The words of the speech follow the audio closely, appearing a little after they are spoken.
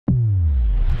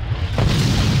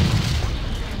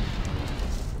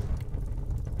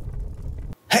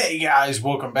Hey guys,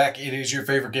 welcome back. It is your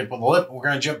favorite Gimp on the Lip. We're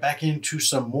going to jump back into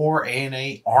some more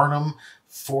ANA Arnhem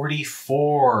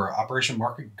 44, Operation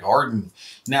Market Garden.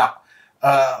 Now,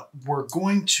 we're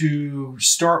going to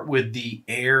start with the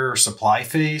air supply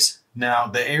phase. Now,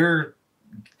 the air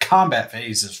combat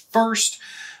phase is first,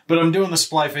 but I'm doing the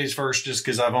supply phase first just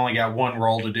because I've only got one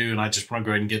roll to do, and I just want to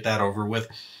go ahead and get that over with.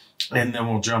 And then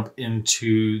we'll jump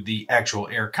into the actual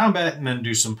air combat and then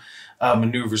do some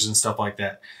maneuvers and stuff like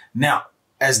that. Now,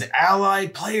 as the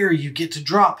allied player, you get to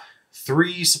drop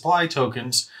 3 supply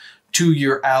tokens to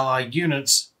your allied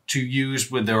units to use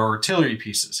with their artillery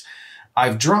pieces.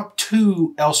 I've dropped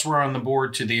 2 elsewhere on the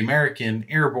board to the American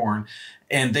airborne,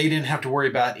 and they didn't have to worry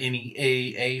about any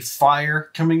AA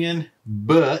fire coming in,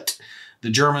 but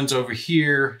the Germans over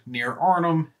here near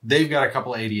Arnhem, they've got a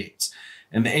couple of 88s.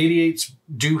 And the 88s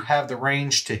do have the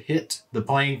range to hit the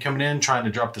plane coming in, trying to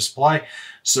drop the supply.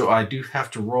 So I do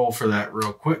have to roll for that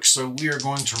real quick. So we are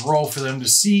going to roll for them to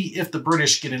see if the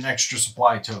British get an extra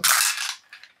supply token.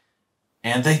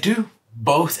 And they do.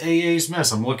 Both AAs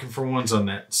miss. I'm looking for ones on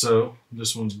that. So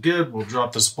this one's good. We'll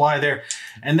drop the supply there.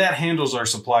 And that handles our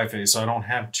supply phase. So I don't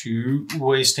have to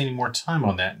waste any more time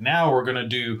on that. Now we're going to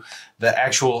do the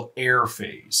actual air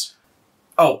phase.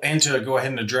 Oh, and to go ahead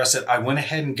and address it, I went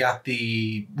ahead and got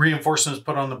the reinforcements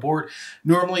put on the board.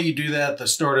 Normally you do that at the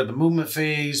start of the movement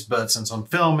phase, but since I'm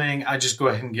filming, I just go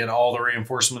ahead and get all the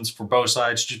reinforcements for both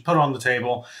sides, just put on the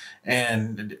table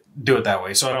and do it that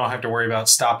way. So I don't have to worry about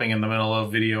stopping in the middle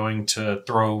of videoing to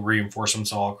throw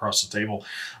reinforcements all across the table.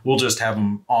 We'll just have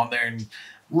them on there and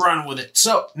run with it.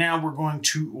 So now we're going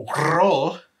to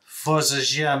roll for the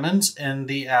Germans and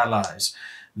the Allies.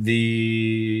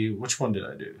 Which one did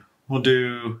I do? We'll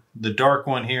do the dark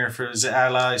one here for the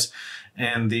Allies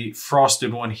and the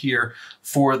frosted one here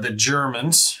for the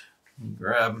Germans.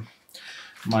 Grab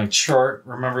my chart.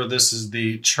 Remember, this is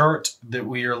the chart that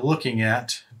we are looking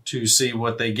at to see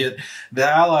what they get. The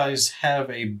Allies have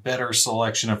a better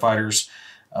selection of fighters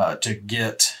to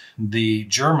get. The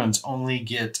Germans only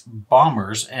get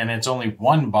bombers, and it's only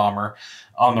 1 bomber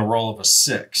on the roll of a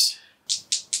 6.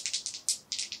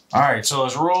 All right, so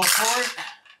let's roll for it.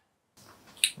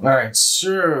 All right,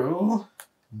 so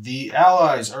the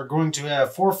Allies are going to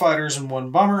have 4 fighters and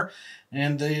 1 bomber,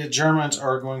 and the Germans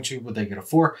are going to, would they get a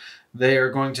 4? They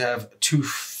are going to have 2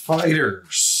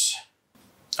 fighters.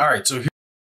 All right, so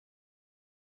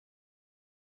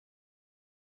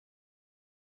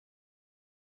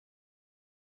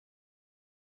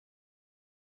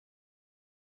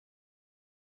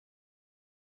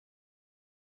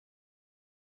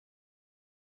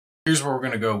here's where we're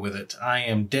going to go with it. I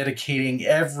am dedicating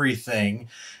everything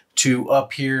to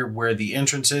up here where the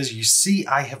entrance is. You see,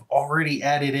 I have already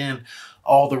added in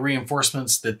all the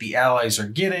reinforcements that the Allies are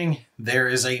getting. There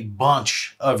is a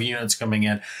bunch of units coming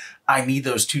in. I need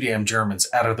those 2 damn Germans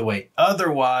out of the way.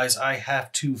 Otherwise, I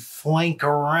have to flank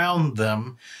around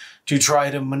them to try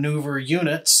to maneuver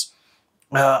units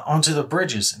onto the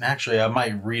bridges. And actually, I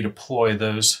might redeploy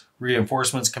those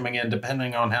reinforcements coming in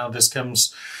depending on how this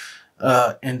comes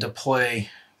into play,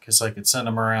 because I could send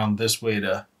them around this way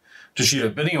to shoot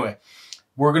it. But anyway,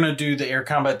 we're going to do the air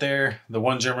combat there. The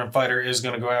 1 German fighter is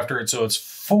going to go after it. So it's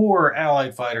 4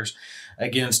 Allied fighters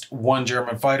against 1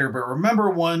 German fighter. But remember,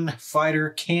 1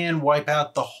 fighter can wipe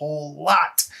out the whole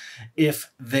lot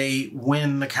if they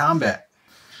win the combat.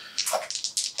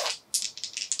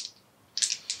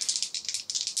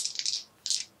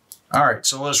 All right,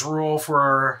 so let's roll for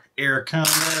our air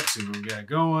combat, see what we got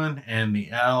going, and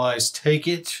the Allies take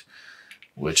it,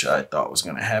 which I thought was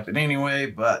going to happen anyway,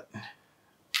 but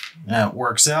that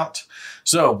works out.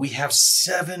 So we have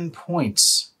 7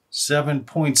 points, 7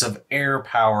 points of air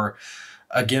power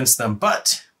against them,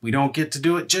 but we don't get to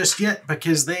do it just yet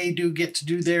because they do get to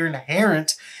do their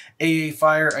inherent AA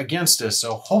fire against us.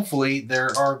 So hopefully there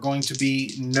are going to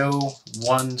be no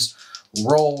ones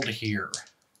rolled here.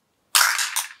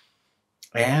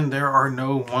 And there are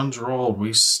no ones rolled.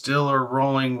 We still are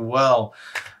rolling well.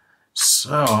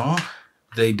 So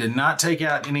they did not take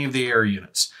out any of the air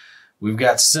units. We've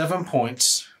got 7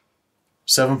 points.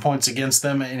 7 points against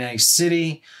them in a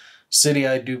city. City,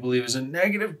 I do believe, is a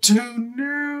 -2.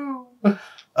 No.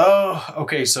 Oh,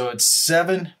 okay. So it's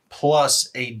 7 plus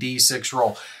a D6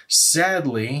 roll.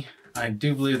 Sadly, I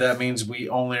do believe that means we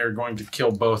only are going to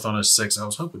kill both on a 6. I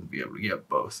was hoping to be able to get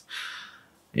both.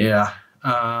 Yeah.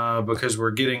 Because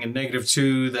we're getting a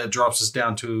 -2, that drops us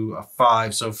down to a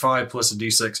 5. So 5 plus a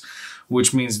D6,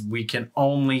 which means we can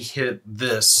only hit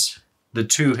this, the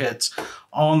 2 hits,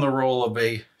 on the roll of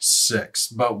a 6.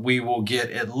 But we will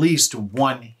get at least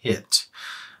 1 hit,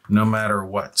 no matter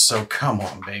what. So come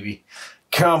on, baby.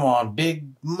 Come on, big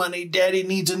money daddy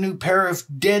needs a new pair of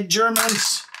dead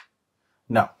Germans.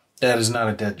 No, that is not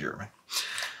a dead German.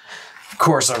 Of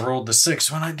course, I rolled the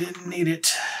 6 when I didn't need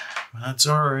it. That's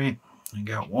all right. I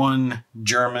got 1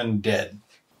 German dead.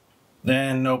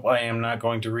 Then, nope, I am not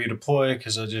going to redeploy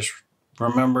because I just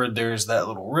remembered there's that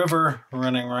little river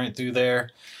running right through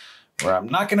there where I'm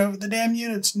knocking over the damn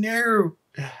units. No.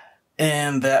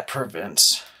 And that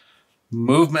prevents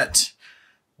movement,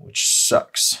 which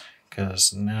sucks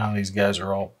because now these guys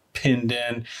are all pinned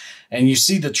in. And you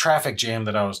see the traffic jam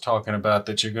that I was talking about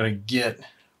that you're going to get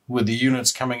with the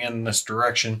units coming in this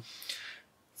direction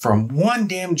from one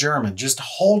damn German just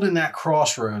holding that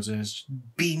crossroads, and it's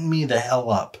beating me the hell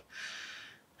up.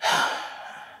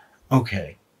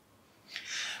 Okay,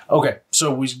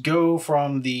 so we go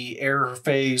from the air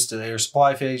phase to the air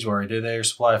supply phase, where I did the air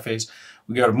supply phase.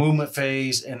 We go to movement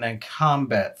phase and then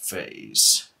combat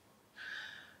phase.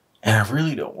 And I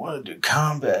really don't want to do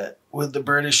combat with the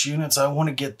British units. I want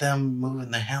to get them moving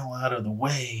the hell out of the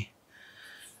way.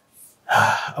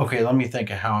 Okay, let me think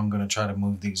of how I'm going to try to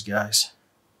move these guys.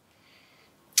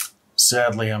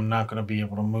 Sadly, I'm not going to be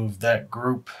able to move that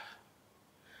group.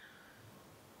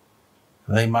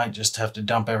 They might just have to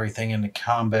dump everything into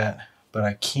combat, but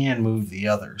I can move the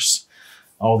others.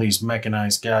 All these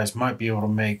mechanized guys might be able to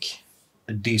make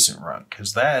a decent run,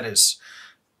 because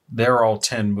they're all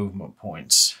 10 movement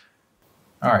points.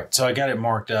 All right, so I got it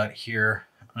marked out here.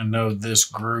 I know this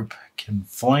group can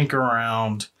flank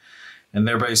around, and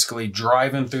they're basically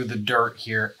driving through the dirt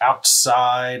here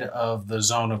outside of the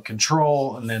zone of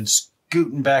control and then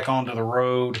scooting back onto the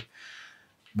road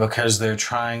because they're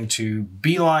trying to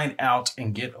beeline out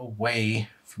and get away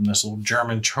from this little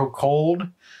German chokehold.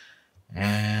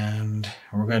 And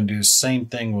we're going to do the same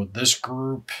thing with this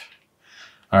group.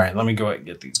 All right, let me go ahead and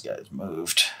get these guys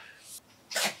moved.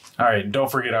 All right,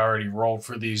 don't forget I already rolled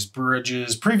for these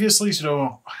bridges previously, so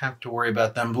don't have to worry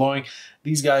about them blowing.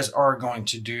 These guys are going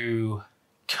to do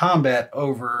combat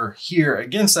over here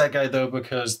against that guy, though,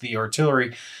 because the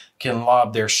artillery can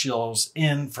lob their shells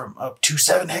in from up to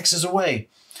 7 hexes away.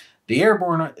 The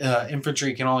airborne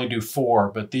infantry can only do 4,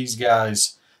 but these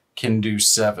guys can do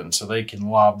 7, so they can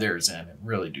lob theirs in and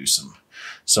really do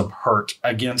some hurt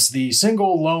against the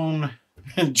single lone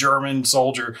German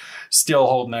soldier still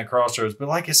holding that crossroads. But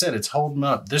like I said, it's holding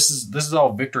up. This is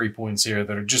all victory points here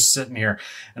that are just sitting here.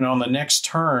 And on the next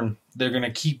turn, they're going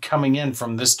to keep coming in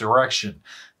from this direction.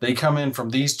 They come in from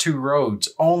these 2 roads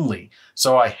only.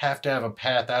 So I have to have a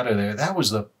path out of there. That was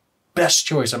the best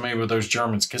choice I made with those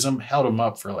Germans, because I held them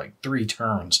up for like 3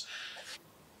 turns.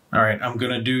 All right, I'm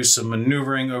going to do some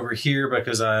maneuvering over here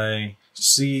because I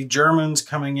see Germans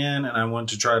coming in, and I want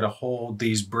to try to hold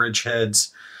these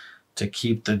bridgeheads to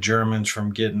keep the Germans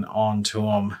from getting onto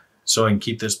them, so I can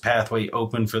keep this pathway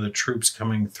open for the troops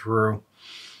coming through.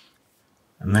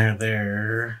 And they're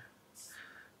there.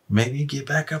 Maybe get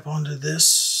back up onto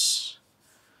this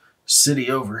city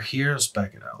over here. Let's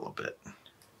back it out a little bit.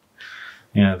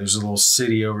 Yeah, there's a little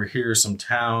city over here, some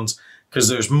towns, because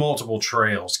there's multiple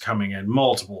trails coming in,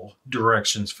 multiple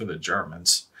directions for the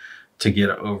Germans to get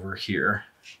over here.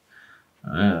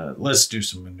 Let's do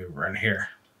some maneuvering here.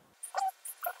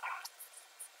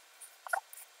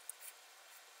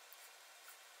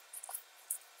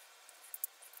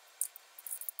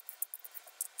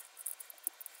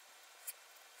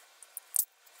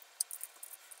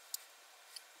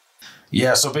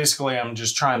 Yeah, so basically I'm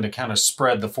just trying to kind of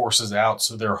spread the forces out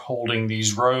so they're holding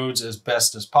these roads as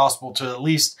best as possible to at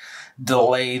least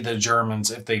delay the Germans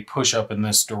if they push up in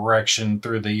this direction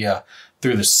through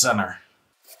the center.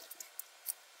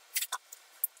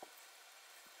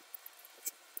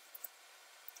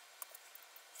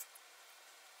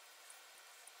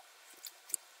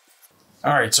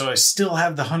 All right, so I still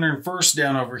have the 101st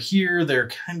down over here. They're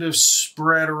kind of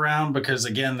spread around because,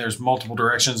 again, there's multiple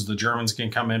directions the Germans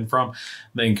can come in from.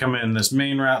 They can come in this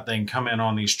main route. They can come in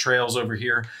on these trails over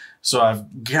here. So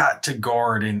I've got to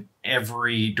guard in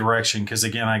every direction because,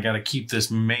 again, I got to keep this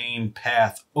main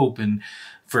path open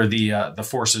for the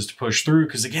forces to push through,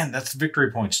 because again, that's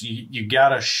victory points. You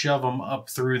gotta shove them up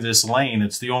through this lane.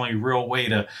 It's the only real way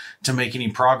to make any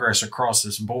progress across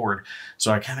this board.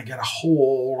 So I kind of gotta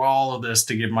hold all of this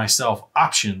to give myself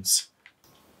options.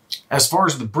 As far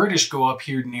as the British go up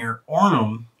here near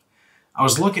Arnhem, I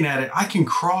was looking at it. I can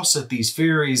cross at these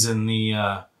ferries and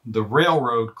the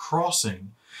railroad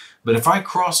crossing, but if I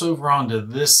cross over onto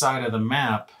this side of the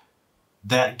map,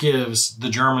 that gives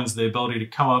the Germans the ability to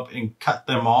come up and cut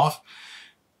them off,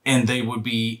 and they would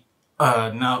be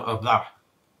and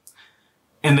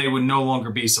they would no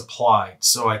longer be supplied.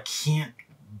 So I can't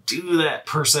do that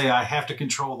per se. I have to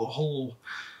control the whole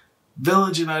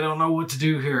village, and I don't know what to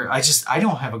do here. I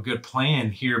don't have a good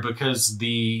plan here because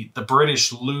the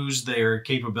British lose their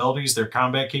capabilities, their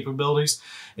combat capabilities,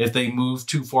 if they move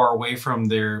too far away from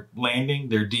their landing,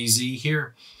 their DZ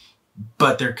here.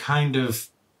 But they're kind of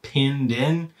pinned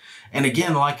in. And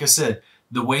again, like I said,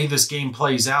 the way this game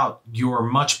plays out, you're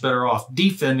much better off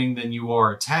defending than you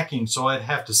are attacking. So I'd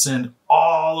have to send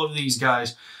all of these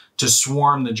guys to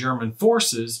swarm the German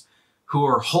forces who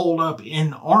are holed up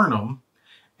in Arnhem.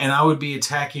 And I would be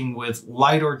attacking with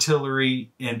light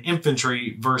artillery and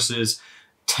infantry versus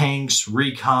tanks,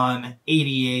 recon,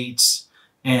 88s,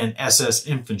 and SS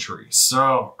infantry.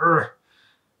 So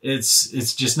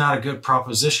it's just not a good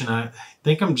proposition. I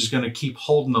think I'm just going to keep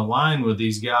holding the line with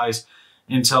these guys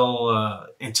until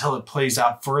it plays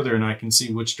out further and I can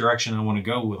see which direction I want to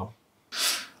go with them.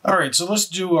 All right, so let's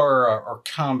do our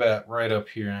combat right up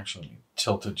here. Actually, let me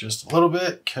tilt it just a little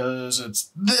bit because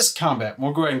it's this combat.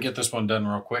 We'll go ahead and get this one done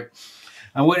real quick.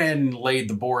 I went ahead and laid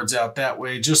the boards out that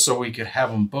way just so we could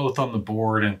have them both on the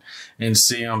board and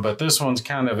see them. But this one's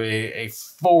kind of a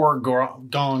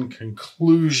foregone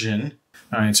conclusion.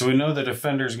 All right, so we know the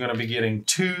defender is going to be getting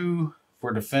 2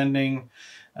 for defending.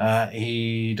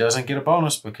 He doesn't get a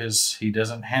bonus because he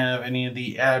doesn't have any of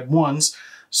the add 1s.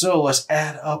 So let's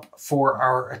add up for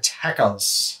our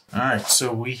attackers. All right,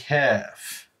 so we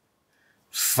have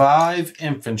 5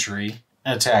 infantry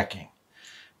attacking.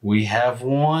 We have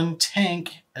 1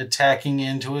 tank attacking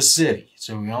into a city.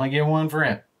 So we only get 1 for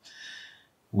him.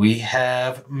 We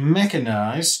have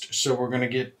mechanized, so we're going to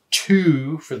get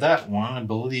 2 for that one, I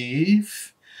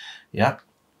believe. Yep.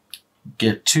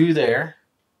 Get 2 there.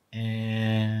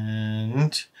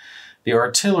 And the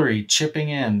artillery chipping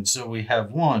in. So we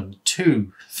have 1,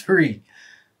 2, 3,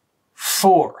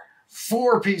 4.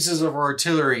 4 pieces of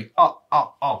artillery.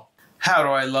 Oh. How do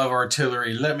I love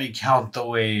artillery? Let me count the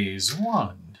ways.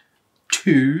 1,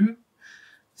 2,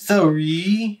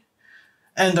 3,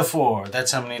 and the 4.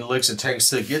 That's how many licks it takes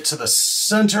to get to the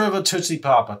center of a Tootsie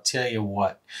Pop. I'll tell you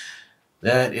what.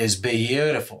 That is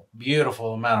beautiful.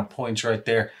 Beautiful amount of points right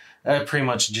there. That pretty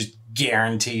much just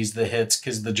guarantees the hits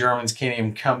because the Germans can't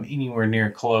even come anywhere near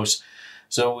close.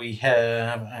 So we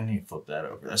have, I need to flip that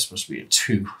over. That's supposed to be a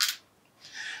 2.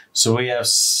 So we have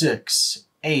 6,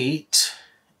 8.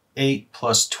 8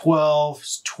 plus 12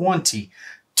 is 20.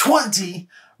 20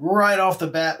 right off the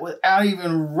bat without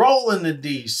even rolling the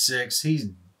D6. He's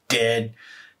dead.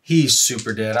 He's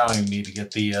super dead. I don't even need to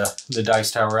get the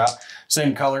dice tower out.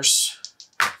 Same colors.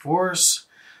 Force.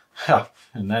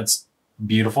 And that's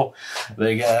beautiful.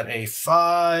 They got a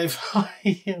 5.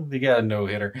 They got a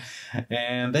no-hitter.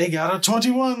 And they got a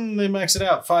 21. They max it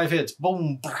out. 5 hits.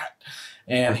 Boom. Brat.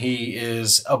 And he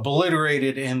is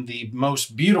obliterated in the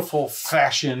most beautiful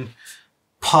fashion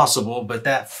possible. But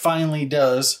that finally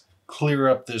does clear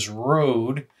up this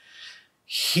road.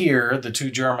 Here, the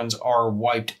 2 Germans are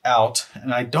wiped out.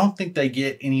 And I don't think they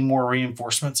get any more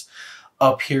reinforcements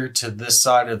up here to this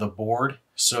side of the board.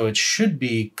 So it should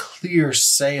be clear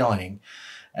sailing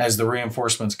as the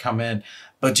reinforcements come in.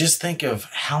 But just think of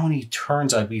how many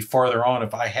turns I'd be farther on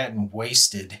if I hadn't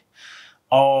wasted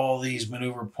all these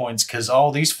maneuver points, because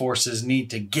all these forces need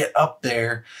to get up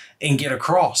there and get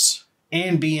across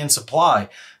and be in supply.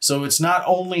 So it's not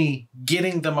only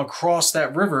getting them across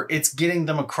that river, it's getting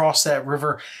them across that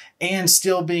river and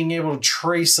still being able to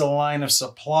trace a line of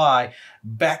supply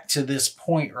back to this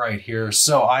point right here.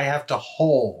 So I have to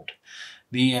hold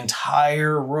the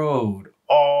entire road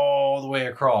all the way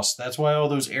across. That's why all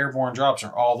those airborne drops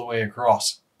are all the way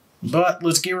across. But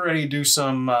let's get ready to do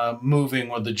some moving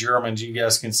with the Germans. You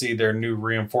guys can see their new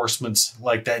reinforcements,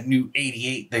 like that new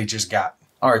 88 they just got.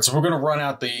 All right, so we're going to run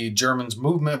out the Germans'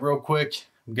 movement real quick.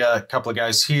 We've got a couple of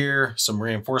guys here, some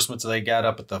reinforcements they got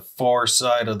up at the far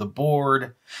side of the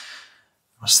board.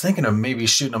 I was thinking of maybe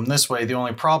shooting them this way. The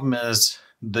only problem is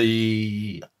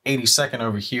the 82nd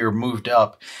over here moved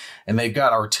up, and they've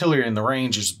got artillery in the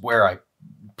ranges where I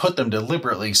put them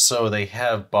deliberately so they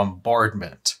have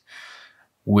bombardment,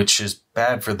 which is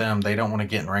bad for them. They don't want to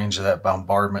get in range of that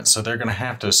bombardment, so they're going to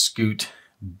have to scoot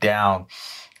down.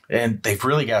 And they've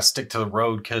really got to stick to the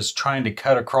road because trying to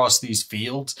cut across these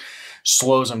fields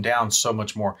slows them down so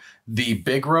much more. The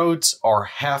big roads are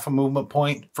half a movement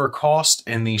point for cost,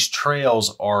 and these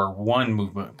trails are 1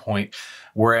 movement point,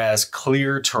 whereas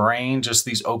clear terrain, just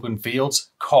these open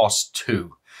fields, cost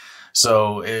 2.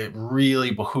 So it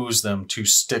really behooves them to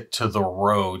stick to the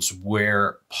roads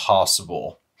where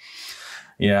possible.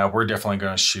 Yeah, we're definitely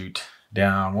going to shoot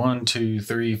down 1, 2,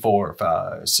 3, 4,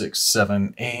 5, 6,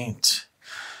 7, 8,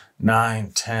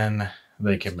 9, 10.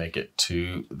 They can make it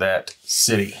to that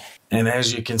city. And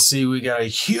as you can see, we got a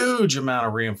huge amount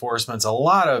of reinforcements, a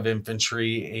lot of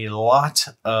infantry, a lot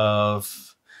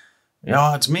of,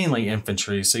 it's mainly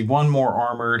infantry. See, one more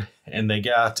armored, and they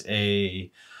got a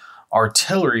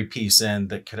artillery piece in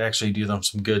that could actually do them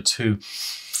some good too.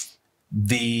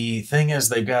 The thing is,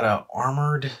 they've got a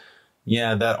armored,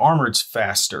 that armored's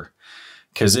faster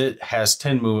because it has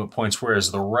 10 movement points,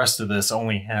 whereas the rest of this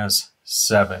only has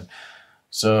 7.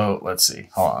 So let's see.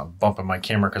 Hold on, I'm bumping my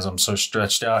camera because I'm so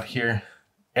stretched out here.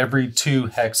 Every 2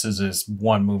 hexes is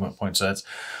 1 movement point. So that's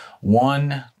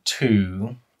 1,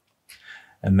 2.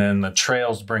 And then the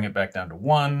trails bring it back down to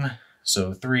 1.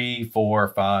 So 3,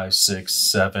 4, 5, 6,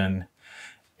 7,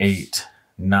 8,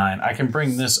 9. I can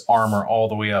bring this armor all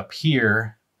the way up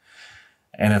here.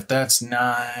 And if that's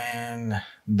 9,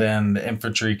 then the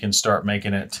infantry can start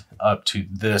making it up to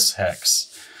this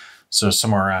hex. So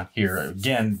somewhere around here.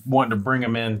 Again, wanting to bring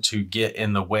them in to get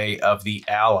in the way of the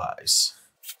Allies.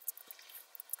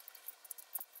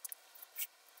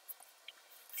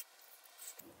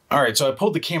 All right, so I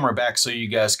pulled the camera back so you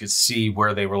guys could see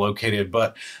where they were located.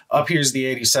 But up here's the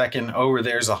 82nd, over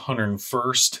there's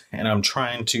 101st, and I'm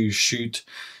trying to shoot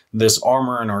this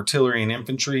armor and artillery and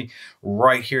infantry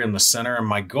right here in the center. And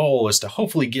my goal is to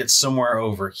hopefully get somewhere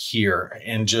over here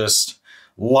and just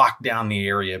lock down the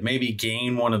area, maybe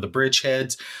gain one of the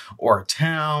bridgeheads or a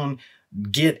town,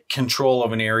 get control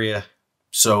of an area.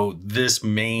 So this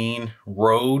main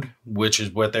road, which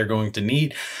is what they're going to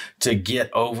need to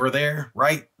get over there,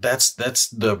 right? That's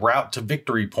the route to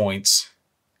victory points.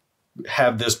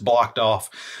 Have this blocked off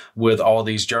with all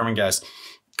these German guys.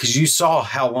 Because you saw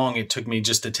how long it took me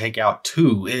just to take out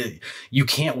 2. You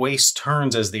can't waste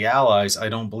turns as the Allies, I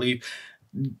don't believe,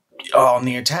 on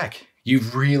the attack.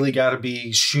 You've really got to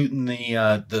be shooting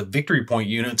the victory point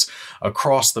units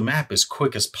across the map as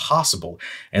quick as possible.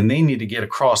 And they need to get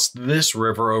across this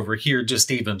river over here just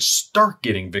to even start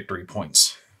getting victory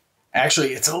points.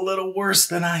 Actually, it's a little worse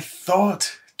than I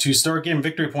thought. To start getting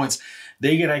victory points,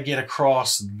 they got to get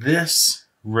across this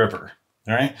river.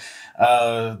 All right.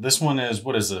 This one is,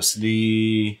 what is this?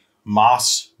 The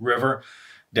Moss River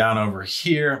down over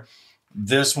here.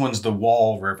 This one's the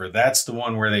Wall River. That's the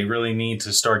one where they really need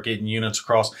to start getting units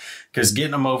across, because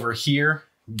getting them over here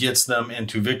gets them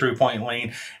into victory point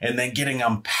lane, and then getting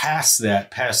them past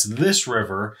this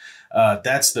river,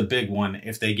 that's the big one.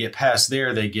 If they get past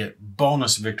there, they get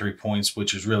bonus victory points,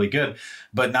 which is really good.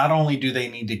 But not only do they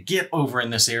need to get over in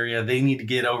this area, they need to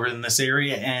get over in this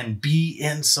area and be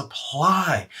in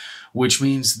supply, which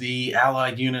means the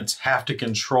Allied units have to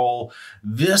control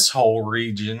this whole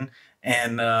region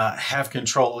and have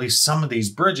control at least some of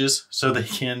these bridges so they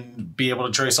can be able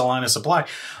to trace a line of supply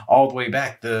all the way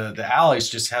back. The Allies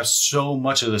just have so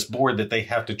much of this board that they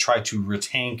have to try to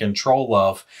retain control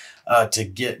of to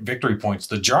get victory points.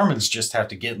 The Germans just have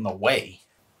to get in the way.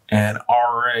 And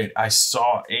all right, I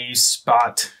saw a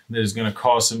spot that is going to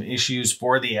cause some issues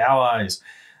for the Allies.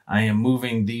 I am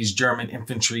moving these German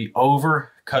infantry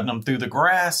over, cutting them through the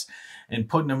grass, and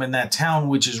putting them in that town,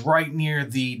 which is right near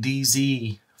the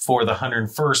DZ for the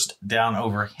 101st down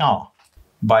over here.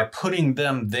 By putting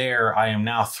them there, I am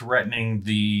now threatening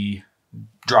the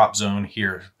drop zone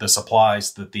here, the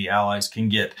supplies that the Allies can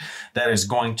get. That is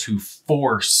going to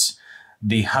force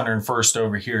the 101st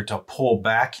over here to pull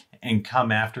back and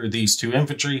come after these 2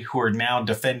 infantry who are now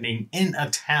defending in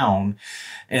a town.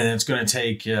 And it's going to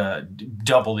take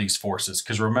double these forces,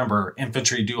 because remember,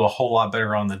 infantry do a whole lot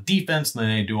better on the defense than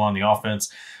they do on the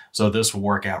offense. So this will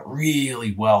work out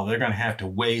really well. They're going to have to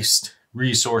waste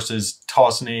resources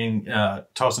tossing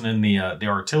in the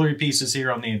artillery pieces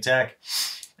here on the attack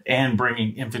and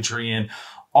bringing infantry in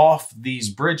off these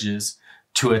bridges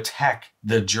to attack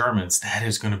the Germans. That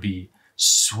is going to be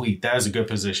sweet. That is a good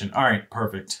position. All right,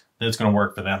 perfect. That's going to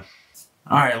work for them.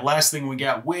 All right, last thing we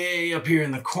got way up here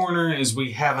in the corner is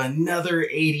we have another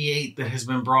 88 that has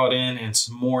been brought in and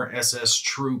some more SS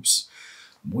troops.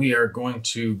 We are going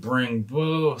to bring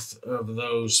both of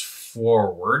those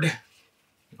forward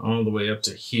all the way up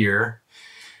to here.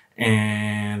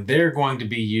 And they're going to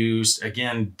be used,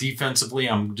 again, defensively.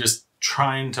 I'm just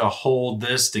trying to hold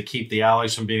this to keep the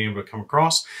Allies from being able to come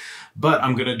across. But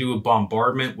I'm going to do a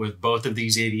bombardment with both of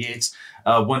these 88s.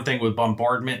 One thing with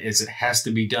bombardment is it has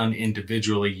to be done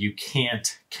individually. You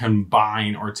can't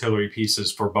combine artillery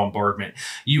pieces for bombardment.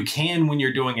 You can when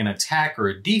you're doing an attack or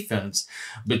a defense,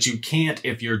 but you can't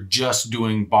if you're just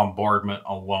doing bombardment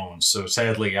alone. So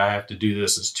sadly, I have to do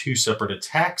this as 2 separate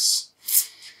attacks.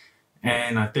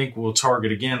 And I think we'll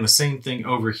target again the same thing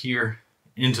over here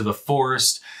into the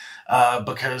forest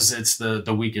because it's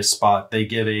the weakest spot. They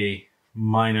get a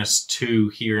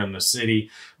 -2 here in the city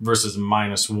versus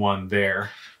 -1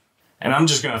 there. And I'm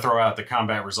just going to throw out the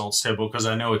combat results table because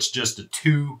I know it's just a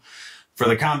 2 for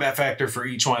the combat factor for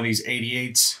each one of these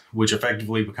 88s, which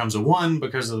effectively becomes a 1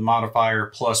 because of the modifier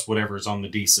plus whatever's on the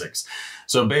D6.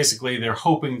 So basically, they're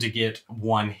hoping to get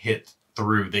 1 hit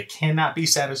through. They cannot be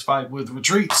satisfied with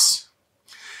retreats.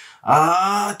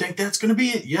 I think that's going to be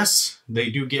it. Yes, they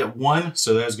do get 1,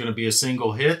 so that's going to be a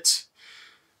single hit.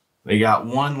 They got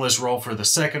 1. Let's roll for the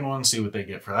second one, see what they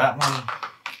get for that one.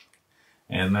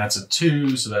 And that's a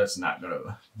 2, so that's not going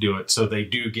to do it. So they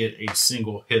do get a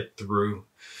single hit through.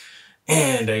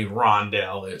 And a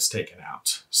rondel is taken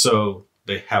out. So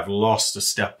they have lost a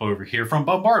step over here from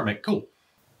bombardment. Cool.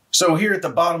 So here at the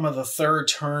bottom of the third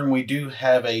turn, we do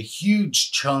have a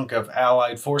huge chunk of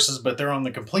allied forces, but they're on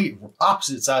the complete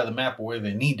opposite side of the map where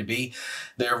they need to be.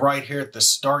 They're right here at the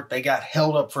start. They got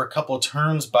held up for a couple of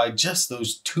turns by just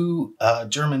those 2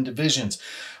 German divisions.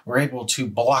 We're able to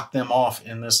block them off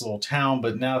in this little town,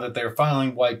 but now that they're finally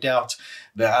wiped out,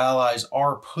 the allies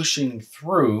are pushing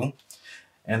through.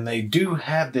 And they do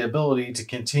have the ability to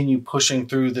continue pushing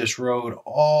through this road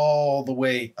all the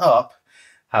way up.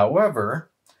 However,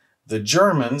 the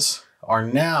Germans are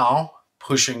now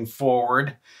pushing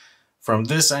forward from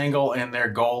this angle, and their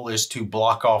goal is to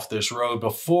block off this road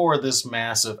before this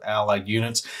mass of Allied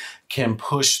units can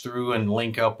push through and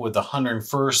link up with the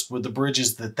 101st with the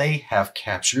bridges that they have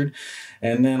captured.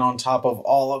 And then on top of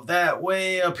all of that,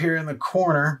 way up here in the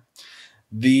corner,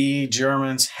 the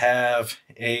Germans have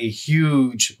a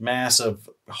huge mass of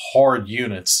hard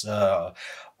units,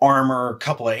 armor, a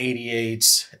couple of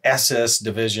 88s, SS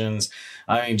divisions.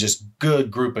 I mean, just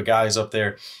good group of guys up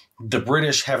there. The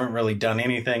British haven't really done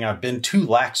anything. I've been too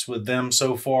lax with them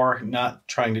so far, not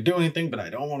trying to do anything, but I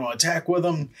don't want to attack with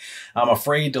them. I'm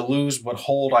afraid to lose what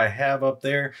hold I have up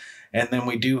there. And then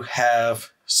we do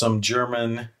have some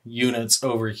German units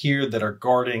over here that are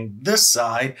guarding this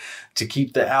side to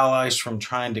keep the Allies from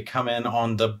trying to come in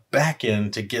on the back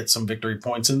end to get some victory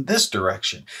points in this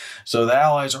direction. So the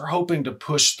Allies are hoping to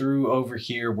push through over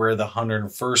here where the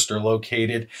 101st are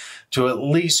located to at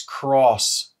least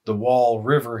cross the Wall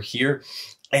River here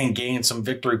and gain some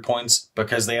victory points,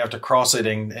 because they have to cross it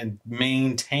and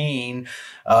maintain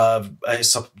a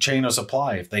chain of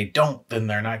supply. If they don't, then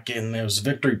they're not getting those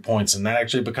victory points, and that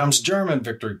actually becomes German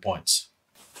victory points.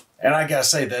 And I gotta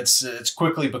say, it's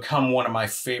quickly become one of my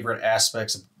favorite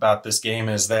aspects about this game,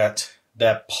 is that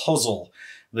puzzle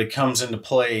that comes into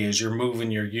play as you're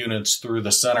moving your units through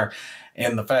the center,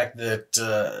 and the fact that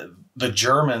the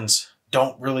Germans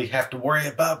don't really have to worry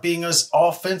about being as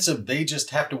offensive. They just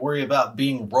have to worry about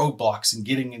being roadblocks and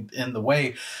getting in the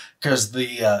way, because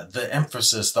the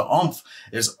emphasis, the oomph,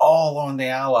 is all on the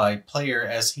Allied player,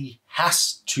 as he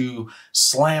has to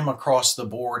slam across the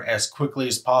board as quickly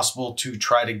as possible to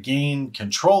try to gain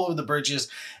control of the bridges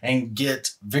and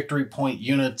get victory point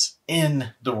units in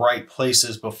the right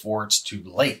places before it's too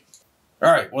late.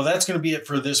 All right, well, that's going to be it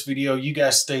for this video. You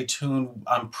guys stay tuned.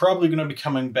 I'm probably going to be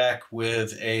coming back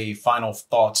with a final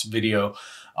thoughts video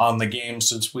on the game,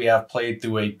 since we have played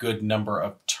through a good number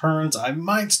of turns. I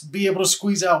might be able to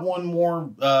squeeze out one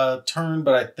more turn,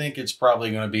 but I think it's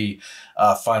probably going to be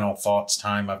final thoughts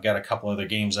time. I've got a couple other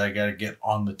games I got to get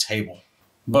on the table.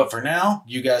 But for now,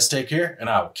 you guys take care, and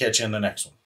I will catch you in the next one.